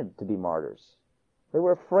wanted to be martyrs. They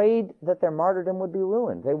were afraid that their martyrdom would be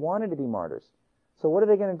ruined. They wanted to be martyrs. So what are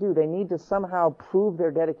they going to do? They need to somehow prove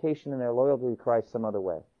their dedication and their loyalty to Christ some other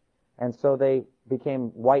way. And so they became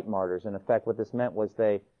white martyrs. In effect, what this meant was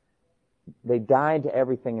they died to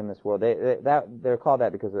everything in this world. They're called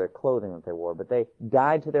that because of their clothing that they wore, but they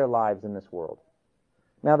died to their lives in this world.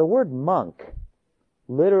 Now, the word monk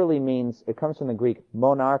literally means, it comes from the Greek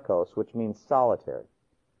monarchos, which means solitary.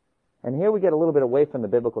 And here we get a little bit away from the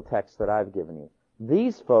biblical text that I've given you.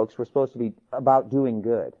 These folks were supposed to be about doing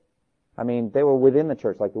good. I mean, they were within the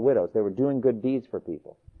church, like the widows. They were doing good deeds for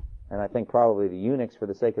people. And I think probably the eunuchs, for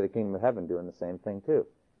the sake of the kingdom of heaven, doing the same thing too.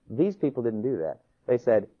 These people didn't do that. They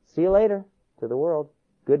said, see you later to the world.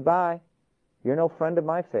 Goodbye. You're no friend of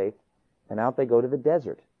my faith. And out they go to the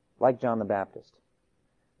desert, like John the Baptist.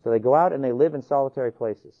 So they go out and they live in solitary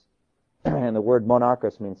places. And the word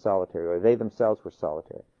monarchos means solitary, or they themselves were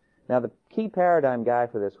solitary. Now, the key paradigm guy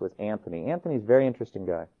for this was Anthony. Anthony's a very interesting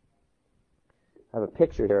guy. I have a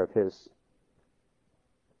picture here of his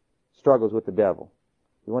struggles with the devil.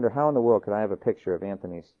 You wonder how in the world could I have a picture of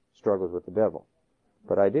Anthony's struggles with the devil?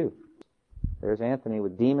 But I do. There's Anthony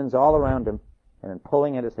with demons all around him and then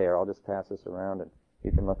pulling at his hair. I'll just pass this around and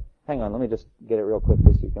you can look. Hang on, let me just get it real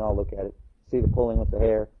quickly so you can all look at it. See the pulling with the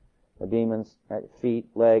hair, the demons, feet,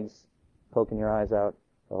 legs, poking your eyes out,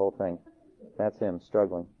 the whole thing. That's him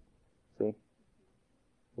struggling. See?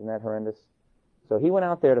 Isn't that horrendous? So he went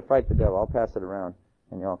out there to fight the devil. I'll pass it around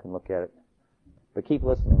and y'all can look at it. But keep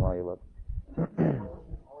listening while you look.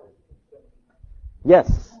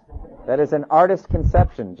 Yes, that is an artist's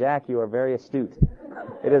conception. Jack, you are very astute.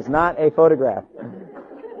 It is not a photograph.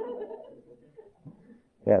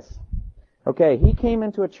 Yes. Okay, he came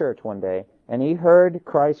into a church one day and he heard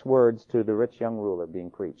Christ's words to the rich young ruler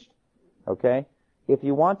being preached. Okay? If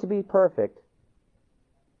you want to be perfect,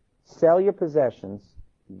 sell your possessions,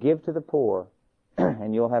 give to the poor,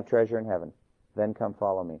 and you'll have treasure in heaven. Then come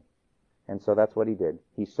follow me. And so that's what he did.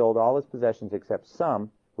 He sold all his possessions except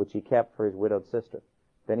some, which he kept for his widowed sister.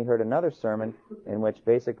 Then he heard another sermon in which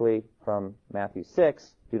basically from Matthew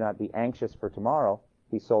 6, do not be anxious for tomorrow,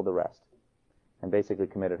 he sold the rest and basically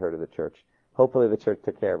committed her to the church. Hopefully the church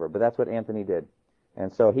took care of her, but that's what Anthony did.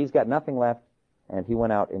 And so he's got nothing left, and he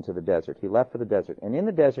went out into the desert. He left for the desert. And in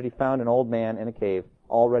the desert he found an old man in a cave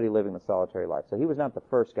already living the solitary life. So he was not the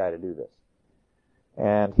first guy to do this.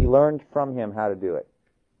 And he learned from him how to do it.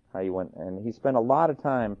 How he went, and he spent a lot of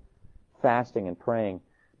time fasting and praying.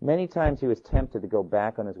 Many times he was tempted to go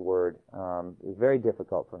back on his word. It was very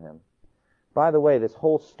difficult for him. By the way, this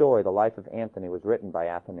whole story, the life of Anthony, was written by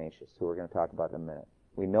Athanasius, who we're going to talk about in a minute.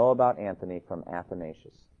 We know about Anthony from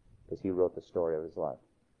Athanasius, because he wrote the story of his life.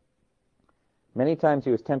 Many times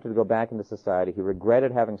he was tempted to go back into society. He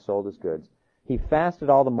regretted having sold his goods. He fasted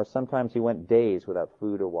all the more. Sometimes he went days without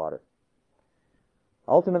food or water.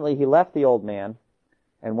 Ultimately, he left the old man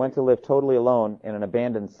and went to live totally alone in an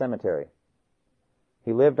abandoned cemetery.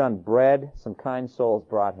 He lived on bread some kind souls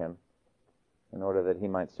brought him in order that he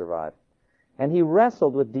might survive. And he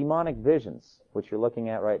wrestled with demonic visions, which you're looking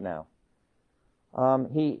at right now.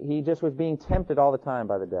 He just was being tempted all the time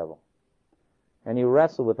by the devil. And he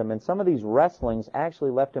wrestled with them. And some of these wrestlings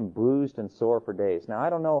actually left him bruised and sore for days. Now, I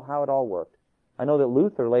don't know how it all worked. I know that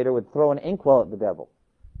Luther later would throw an inkwell at the devil.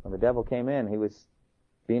 When the devil came in, he was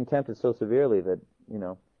being tempted so severely that,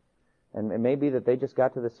 and it may be that they just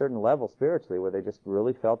got to this certain level spiritually where they just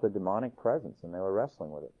really felt the demonic presence and they were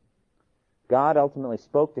wrestling with it. God ultimately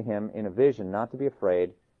spoke to him in a vision not to be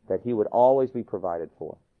afraid, that he would always be provided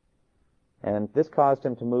for. And this caused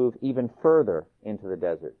him to move even further into the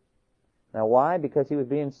desert. Now why? Because he was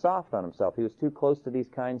being soft on himself. He was too close to these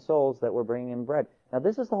kind souls that were bringing him bread. Now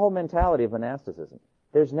this is the whole mentality of monasticism.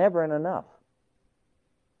 There's never an enough.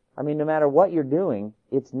 I mean, no matter what you're doing,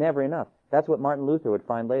 it's never enough. That's what Martin Luther would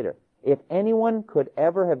find later. If anyone could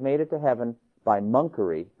ever have made it to heaven by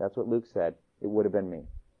monkery, that's what Luke said, it would have been me.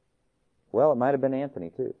 Well, it might have been Anthony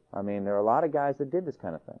too. I mean, there are a lot of guys that did this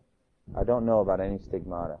kind of thing. I don't know about any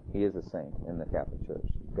stigmata. He is a saint in the Catholic Church,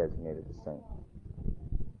 designated a saint.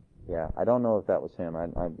 Yeah, I don't know if that was him.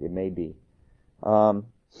 It may be.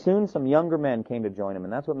 Soon some younger men came to join him,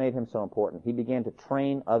 and that's what made him so important. He began to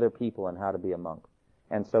train other people in how to be a monk.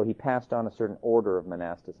 And so he passed on a certain order of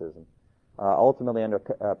monasticism. Ultimately, under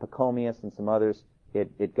Pachomius and some others,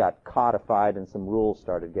 it got codified and some rules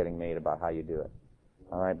started getting made about how you do it.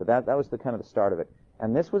 All right, but that was the kind of the start of it.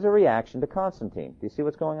 And this was a reaction to Constantine. Do you see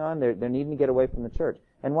what's going on? They're needing to get away from the church.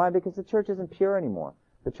 And why? Because the church isn't pure anymore.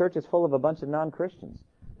 The church is full of a bunch of non-Christians.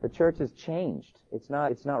 The church has changed. It's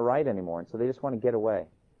not right anymore, and so they just want to get away.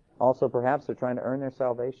 Also, perhaps they're trying to earn their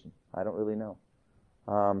salvation. I don't really know.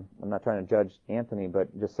 I'm not trying to judge Anthony,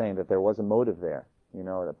 but just saying that there was a motive there,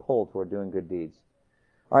 a pull toward doing good deeds.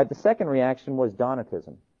 All right, the second reaction was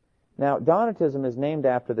Donatism. Now, Donatism is named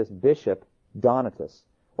after this bishop, Donatus.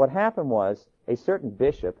 What happened was a certain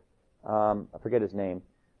bishop, I forget his name,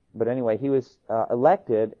 but anyway, he was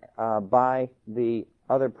elected by the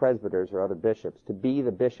other presbyters or other bishops to be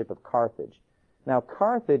the bishop of Carthage. Now,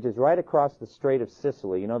 Carthage is right across the Strait of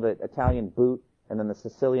Sicily, the Italian boot, and then the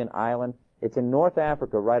Sicilian island. It's in North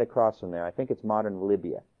Africa, right across from there. I think it's modern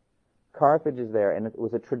Libya. Carthage is there, and it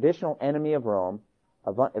was a traditional enemy of Rome.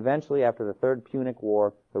 Eventually, after the Third Punic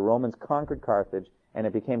War, the Romans conquered Carthage, and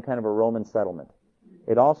it became kind of a Roman settlement.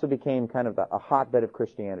 It also became kind of a hotbed of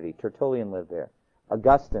Christianity. Tertullian lived there.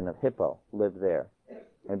 Augustine of Hippo lived there.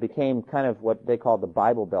 And it became kind of what they called the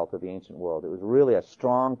Bible Belt of the ancient world. It was really a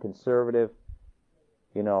strong, conservative,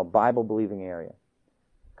 Bible-believing area.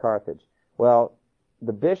 Carthage. Well,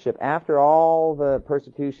 the bishop, after all the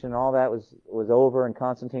persecution and all that was over, and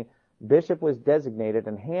Constantine, bishop was designated,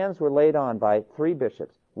 and hands were laid on by 3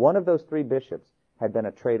 bishops. One of those 3 bishops had been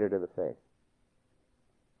a traitor to the faith.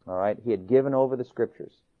 All right? He had given over the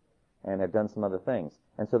scriptures and had done some other things.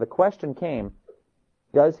 And so the question came,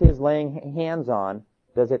 does his laying hands on,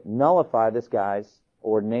 does it nullify this guy's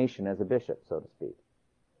ordination as a bishop, so to speak?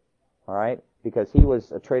 All right? Because he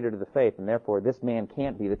was a traitor to the faith, and therefore this man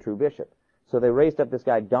can't be the true bishop. So they raised up this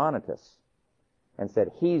guy Donatus and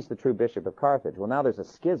said, he's the true bishop of Carthage. Well, now there's a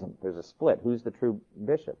schism. There's a split. Who's the true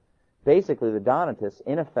bishop? Basically, the Donatists,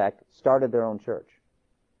 in effect, started their own church.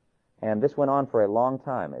 And this went on for a long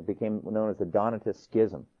time. It became known as the Donatist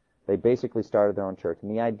Schism. They basically started their own church.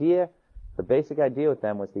 And the basic idea with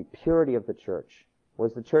them was the purity of the church.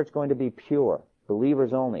 Was the church going to be pure,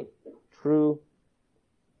 believers only, true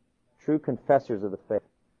confessors of the faith?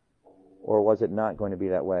 Or was it not going to be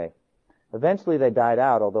that way? Eventually they died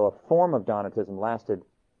out, although a form of Donatism lasted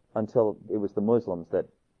until it was the Muslims that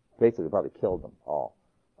basically probably killed them all.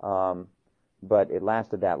 But it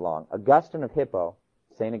lasted that long. Augustine of Hippo,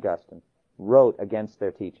 St. Augustine, wrote against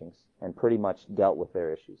their teachings and pretty much dealt with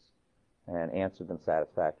their issues and answered them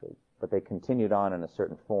satisfactorily. But they continued on in a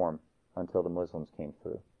certain form until the Muslims came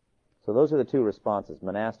through. So those are the 2 responses,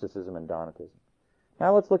 monasticism and Donatism.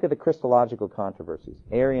 Now let's look at the Christological controversies,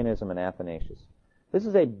 Arianism and Athanasius. This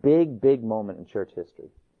is a big, big moment in church history,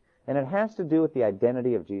 and it has to do with the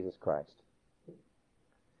identity of Jesus Christ.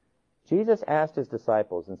 Jesus asked his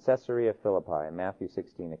disciples in Caesarea Philippi in Matthew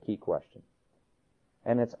 16 a key question.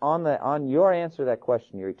 And it's on your answer to that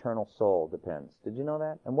question, your eternal soul depends. Did you know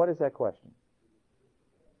that? And what is that question?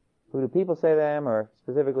 Who do people say that I am, or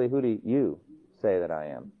specifically, who do you say that I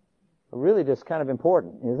am? really just kind of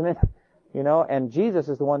important, isn't it? And Jesus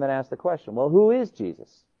is the one that asked the question, well, who is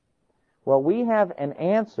Jesus? Well, we have an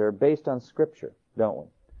answer based on Scripture, don't we?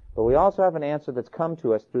 But we also have an answer that's come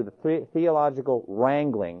to us through the theological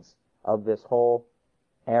wranglings of this whole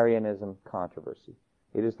Arianism controversy.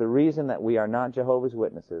 It is the reason that we are not Jehovah's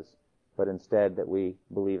Witnesses, but instead that we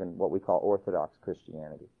believe in what we call Orthodox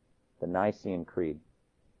Christianity, the Nicene Creed.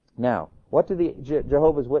 Now, what do the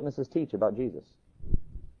Jehovah's Witnesses teach about Jesus?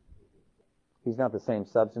 He's not the same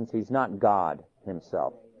substance. He's not God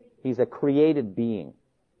himself. He's a created being.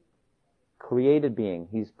 Created being.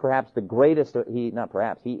 He's perhaps the greatest, he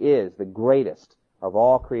is the greatest of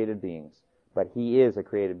all created beings, but he is a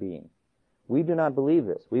created being. We do not believe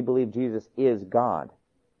this. We believe Jesus is God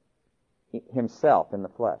himself in the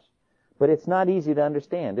flesh. But it's not easy to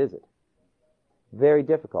understand, is it? Very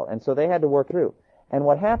difficult. And so they had to work through. And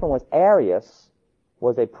what happened was Arius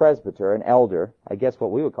was a presbyter, an elder, I guess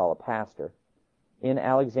what we would call a pastor, in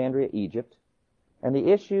Alexandria, Egypt. And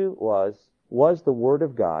the issue was the Word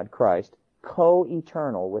of God, Christ,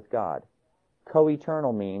 co-eternal with God?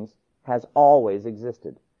 Co-eternal means has always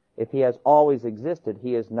existed. If he has always existed,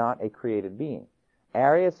 he is not a created being.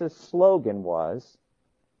 Arius' slogan was,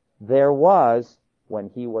 there was when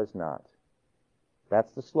he was not.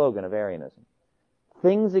 That's the slogan of Arianism.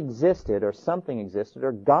 Things existed, or something existed,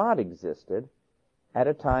 or God existed at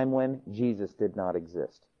a time when Jesus did not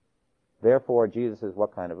exist. Therefore, Jesus is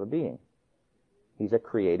what kind of a being? He's a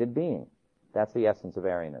created being. That's the essence of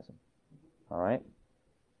Arianism. All right?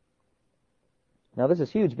 Now, this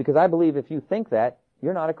is huge because I believe if you think that,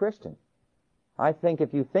 you're not a Christian. I think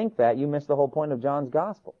if you think that, you miss the whole point of John's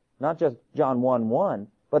Gospel. Not just John 1:1,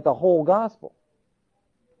 but the whole Gospel,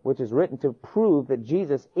 which is written to prove that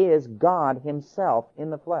Jesus is God himself in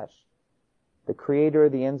the flesh, the creator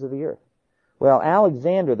of the ends of the earth. Well,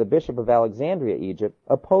 Alexander, the bishop of Alexandria, Egypt,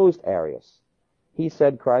 opposed Arius. He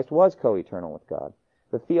said Christ was co-eternal with God.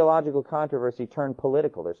 The theological controversy turned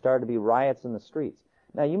political. There started to be riots in the streets.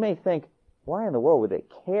 Now, you may think, why in the world would they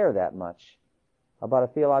care that much about a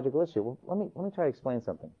theological issue? Well, let me try to explain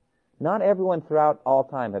something. Not everyone throughout all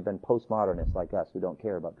time have been postmodernists like us who don't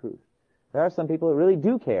care about truth. There are some people who really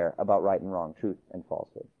do care about right and wrong, truth and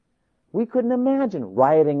falsehood. We couldn't imagine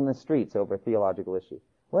rioting in the streets over a theological issue.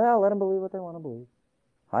 Well, let them believe what they want to believe.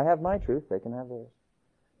 I have my truth, they can have theirs.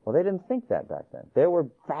 Well, they didn't think that back then. There were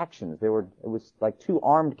factions. It was like two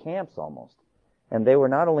armed camps almost. And they were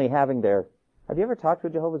not only having their... Have you ever talked to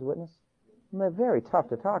a Jehovah's Witness? And they're very tough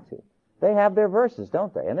to talk to. They have their verses,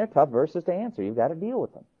 don't they? And they're tough verses to answer. You've got to deal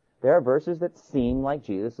with them. There are verses that seem like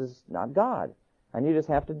Jesus is not God. And you just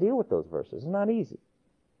have to deal with those verses. It's not easy.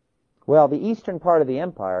 Well, the eastern part of the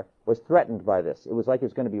empire was threatened by this. It was like it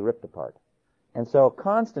was going to be ripped apart. And so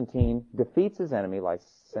Constantine defeats his enemy,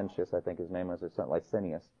 Licentius, I think his name was, or something,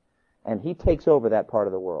 Licinius, and he takes over that part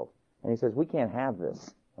of the world. And he says, we can't have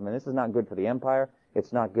this. I mean, this is not good for the empire.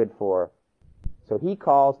 It's not good for... So he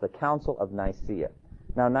calls the Council of Nicaea.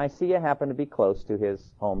 Now, Nicaea happened to be close to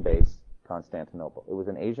his home base, Constantinople. It was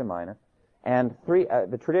in Asia Minor. And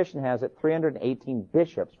the tradition has it 318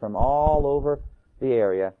 bishops from all over the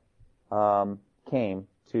area came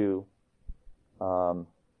to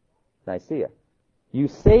Nicaea.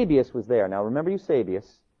 Eusebius was there. Now, remember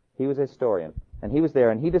Eusebius? He was a historian. And he was there,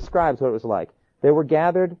 and he describes what it was like. There were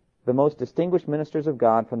gathered the most distinguished ministers of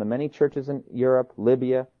God from the many churches in Europe,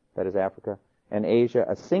 Libya, that is Africa, and Asia,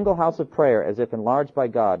 a single house of prayer, as if enlarged by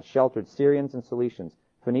God, sheltered Syrians and Cilicians,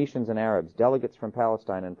 Phoenicians and Arabs, delegates from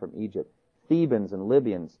Palestine and from Egypt, Thebans and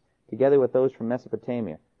Libyans, together with those from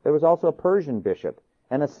Mesopotamia. There was also a Persian bishop,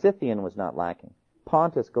 and a Scythian was not lacking.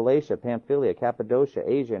 Pontus, Galatia, Pamphylia, Cappadocia,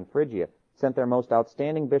 Asia, and Phrygia sent their most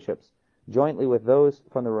outstanding bishops, jointly with those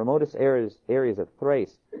from the remotest areas of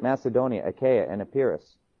Thrace, Macedonia, Achaia, and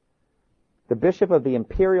Epirus. The bishop of the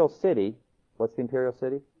imperial city, what's the imperial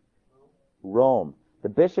city? Rome. The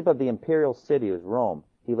bishop of the imperial city was Rome.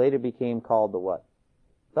 He later became called the what?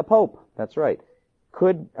 The Pope. That's right.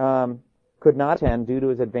 Could not attend due to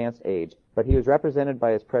his advanced age, but he was represented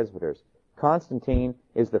by his presbyters. Constantine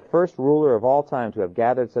is the first ruler of all time to have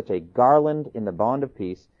gathered such a garland in the bond of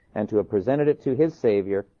peace and to have presented it to his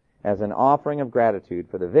Savior as an offering of gratitude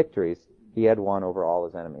for the victories he had won over all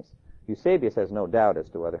his enemies. Eusebius has no doubt as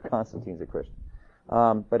to whether Constantine's a Christian.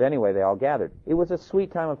 But anyway, they all gathered. It was a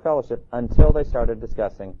sweet time of fellowship until they started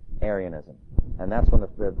discussing Arianism. And that's when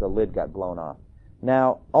the lid got blown off.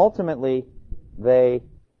 Now, ultimately, they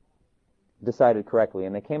decided correctly,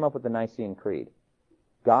 and they came up with the Nicene Creed.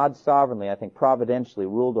 God sovereignly, I think providentially,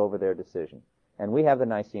 ruled over their decision. And we have the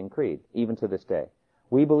Nicene Creed, even to this day.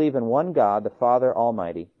 We believe in one God, the Father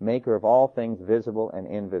Almighty, maker of all things visible and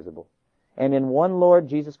invisible. and in one Lord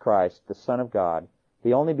Jesus Christ, the Son of God,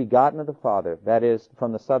 the only begotten of the Father, that is,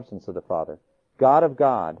 from the substance of the Father, God of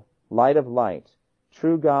God, light of light,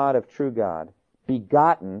 true God of true God,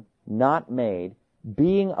 begotten, not made,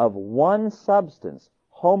 being of one substance,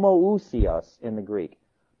 homoousios in the Greek,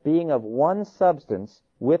 being of one substance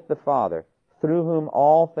with the Father, through whom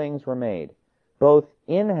all things were made, both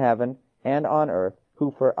in heaven and on earth,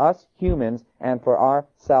 who for us humans and for our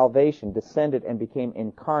salvation descended and became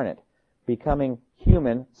incarnate, becoming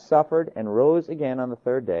human, suffered and rose again on the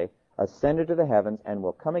third day, ascended to the heavens, and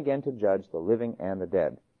will come again to judge the living and the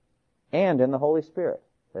dead. And in the Holy Spirit.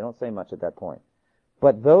 They don't say much at that point.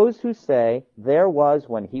 But those who say, there was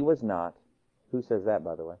when he was not, who says that,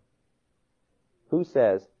 by the way? Who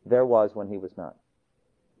says, there was when he was not?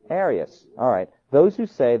 Arius. All right. Those who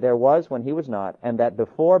say, there was when he was not, and that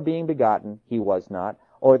before being begotten he was not,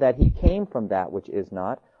 or that he came from that which is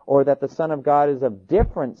not, or that the Son of God is of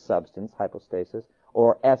different substance, hypostasis,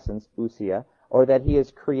 or essence, ousia, or that he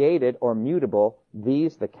is created or mutable,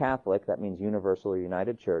 these the Catholic, that means universal or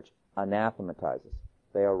united church, anathematizes.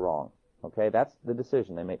 They are wrong. Okay, that's the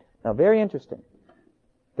decision they made. Now, very interesting.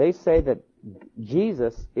 They say that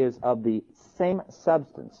Jesus is of the same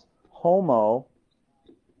substance, homoousios,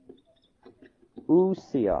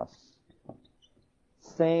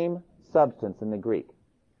 same substance in the Greek.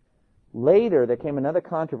 Later, there came another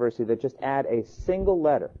controversy that just add a single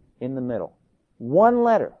letter in the middle. One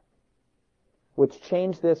letter, which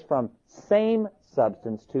changed this from same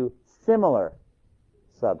substance to similar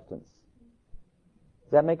substance.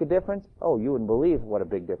 Does that make a difference? Oh, you wouldn't believe what a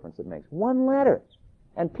big difference it makes. One letter.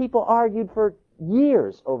 And people argued for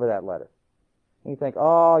years over that letter. And you think,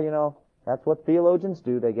 oh, that's what theologians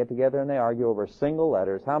do. They get together and they argue over single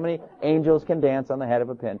letters. How many angels can dance on the head of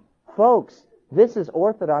a pin? Folks, this is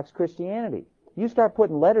Orthodox Christianity. You start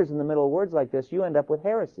putting letters in the middle of words like this, you end up with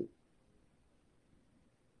heresy.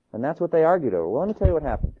 And that's what they argued over. Well, let me tell you what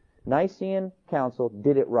happened. Nicene Council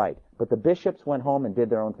did it right, but the bishops went home and did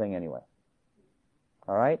their own thing anyway.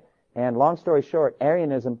 All right? And long story short,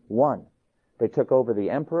 Arianism won. They took over the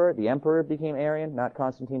emperor. The emperor became Arian, not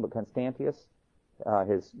Constantine, but Constantius,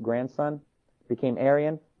 his grandson, became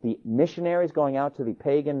Arian. The missionaries going out to the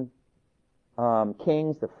pagan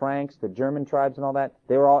kings, the Franks, the German tribes and all that,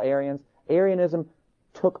 they were all Arians. Arianism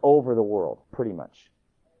took over the world, pretty much.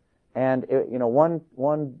 And,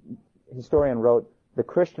 one historian wrote, the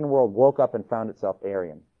Christian world woke up and found itself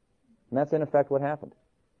Arian. And that's in effect what happened,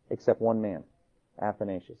 except one man,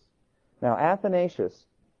 Athanasius. Now, Athanasius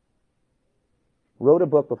wrote a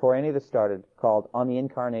book before any of this started called On the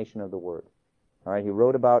Incarnation of the Word. All right, he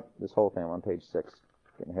wrote about this whole thing. I'm on page 6.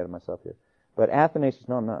 Getting ahead of myself here. But Athanasius,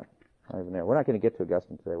 no, I'm not. I'm not even there. We're not going to get to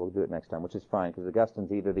Augustine today. We'll do it next time, which is fine, because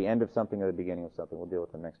Augustine's either the end of something or the beginning of something. We'll deal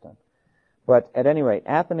with him next time. But at any rate,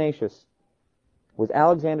 Athanasius was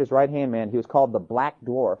Alexander's right-hand man. He was called the Black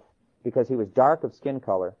Dwarf because he was dark of skin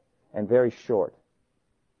color and very short.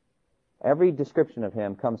 Every description of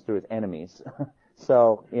him comes through his enemies.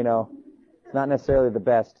 So, it's not necessarily the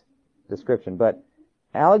best description. But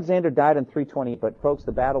Alexander died in 320, but folks,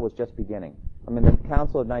 the battle was just beginning. The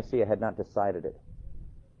Council of Nicaea had not decided it.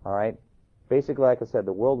 All right? Basically, like I said,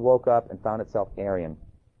 the world woke up and found itself Arian.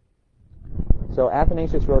 So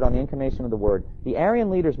Athanasius wrote on the incarnation of the Word. The Arian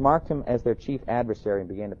leaders marked him as their chief adversary and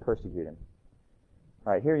began to persecute him.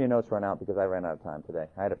 All right, here your notes run out because I ran out of time today.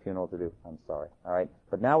 I had a funeral to do. I'm sorry. All right?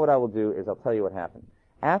 But now what I will do is I'll tell you what happened.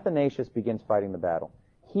 Athanasius begins fighting the battle.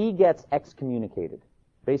 He gets excommunicated.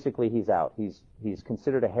 Basically, he's out. He's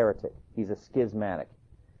considered a heretic. He's a schismatic.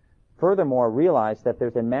 Furthermore, realize that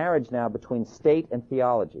there's a marriage now between state and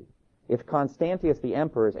theology. If Constantius the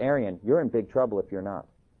emperor is Arian, you're in big trouble if you're not.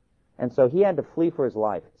 And so he had to flee for his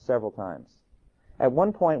life several times. At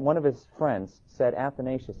one point, one of his friends said,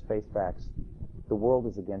 Athanasius, face facts. The world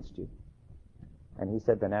is against you. And he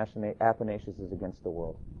said, then Athanasius is against the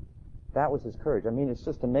world. That was his courage. It's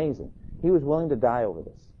just amazing. He was willing to die over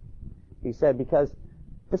this. He said, because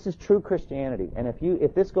this is true Christianity, and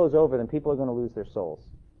if this goes over, then people are going to lose their souls.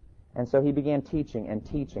 And so he began teaching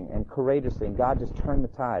and courageously, and God just turned the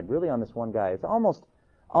tide, really on this one guy. It's almost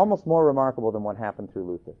more remarkable than what happened through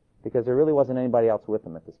Luther, because there really wasn't anybody else with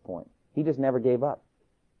him at this point. He just never gave up,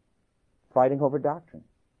 fighting over doctrine.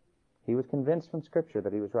 He was convinced from Scripture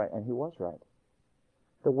that he was right, and he was right.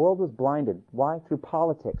 The world was blinded. Why? Through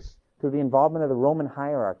politics, through the involvement of the Roman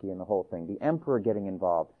hierarchy in the whole thing, the emperor getting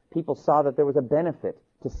involved. People saw that there was a benefit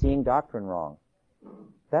to seeing doctrine wrong.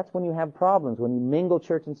 That's when you have problems. When you mingle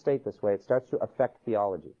church and state this way, it starts to affect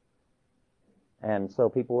theology. And so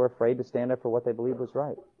people were afraid to stand up for what they believed was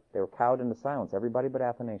right. They were cowed into silence, everybody but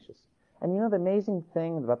Athanasius. And you know the amazing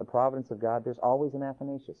thing about the providence of God? There's always an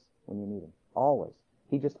Athanasius when you need him. Always.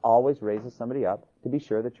 He just always raises somebody up to be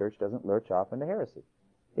sure the church doesn't lurch off into heresy.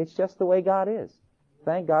 It's just the way God is.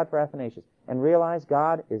 Thank God for Athanasius. And realize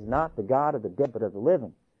God is not the God of the dead, but of the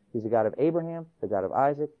living. He's the God of Abraham, the God of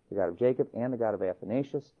Isaac, the God of Jacob, and the God of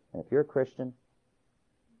Athanasius. And if you're a Christian,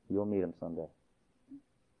 you'll meet him someday.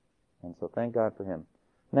 And so thank God for him.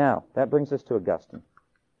 Now, that brings us to Augustine.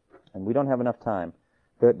 And we don't have enough time.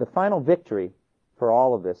 The final victory for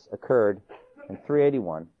all of this occurred in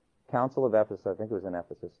 381, Council of Ephesus, I think it was in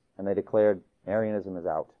Ephesus, and they declared Arianism is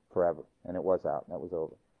out forever. And it was out. That was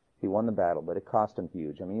over. He won the battle, but it cost him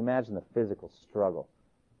huge. I mean, you imagine the physical struggle,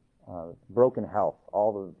 broken health,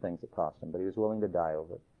 all of the things it cost him, but he was willing to die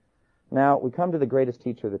over it. Now, we come to the greatest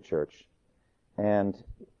teacher of the church, and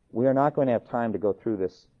we are not going to have time to go through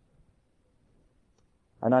this.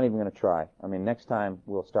 I'm not even going to try. I mean, next time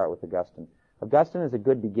we'll start with Augustine. Augustine is a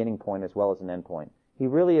good beginning point as well as an end point. He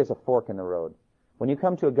really is a fork in the road. When you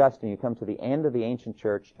come to Augustine, you come to the end of the ancient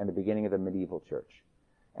church and the beginning of the medieval church.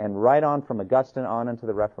 And right on from Augustine on into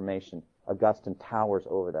the Reformation, Augustine towers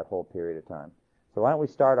over that whole period of time. So why don't we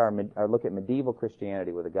start our look at medieval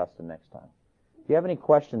Christianity with Augustine next time? Do you have any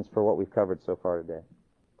questions for what we've covered so far today?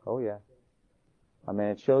 Oh, yeah. I mean,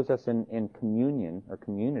 it shows us in communion or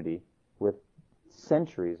community with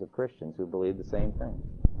centuries of Christians who believe the same thing.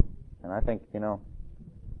 And I think,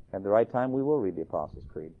 at the right time, we will read the Apostles'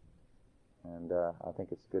 Creed. And I think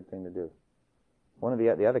it's a good thing to do. One of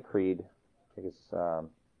the other creed, I think it's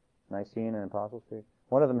Nicene and Apostles' Creed.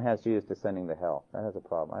 One of them has Jesus descending to hell. That has a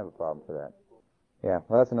problem. I have a problem for that. Yeah,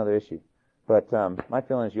 well, that's another issue. But my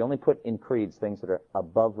feeling is you only put in creeds things that are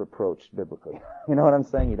above reproach biblically. You know what I'm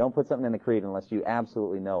saying? You don't put something in the creed unless you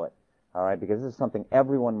absolutely know it. All right, because this is something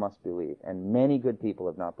everyone must believe, and many good people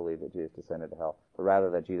have not believed that Jesus descended to hell, but rather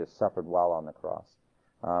that Jesus suffered while on the cross.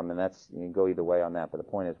 And that's, you can go either way on that, but the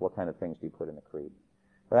point is, what kind of things do you put in the creed?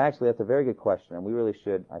 But actually, that's a very good question, and we really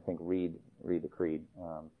should, I think, read the creed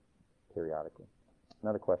periodically.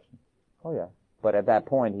 Another question? Oh yeah. But at that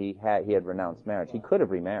point, he had renounced marriage. He could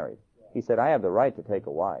have remarried. He said, I have the right to take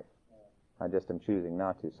a wife. I just am choosing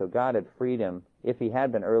not to. So God had freed him. If he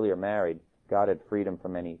had been earlier married, God had freed him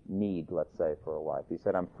from any need, let's say, for a wife. He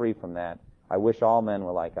said, I'm free from that. I wish all men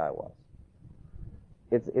were like I was.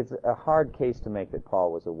 It's a hard case to make that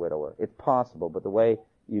Paul was a widower. It's possible, but the way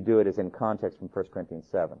you do it is in context from 1 Corinthians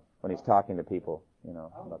 7, when he's talking to people,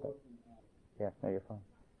 about that. Yeah, no, you're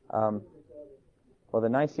fine. Well, the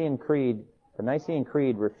Nicene Creed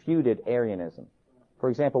refuted Arianism. For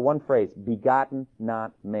example, one phrase, begotten,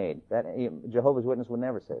 not made. That Jehovah's Witness would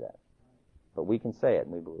never say that. But we can say it,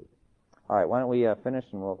 and we believe it. All right, why don't we finish,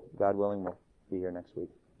 and God willing, we'll be here next week.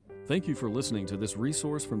 Thank you for listening to this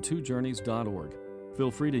resource from twojourneys.org. Feel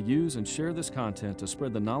free to use and share this content to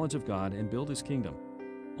spread the knowledge of God and build His kingdom.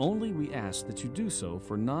 Only we ask that you do so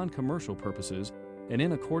for non-commercial purposes and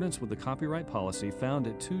in accordance with the copyright policy found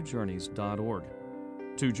at twojourneys.org.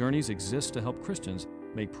 Two Journeys exists to help Christians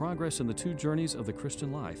make progress in the two journeys of the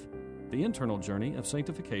Christian life, the internal journey of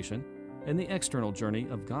sanctification and the external journey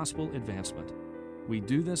of gospel advancement. We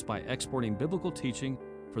do this by exporting biblical teaching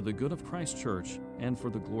for the good of Christ's church and for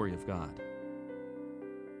the glory of God.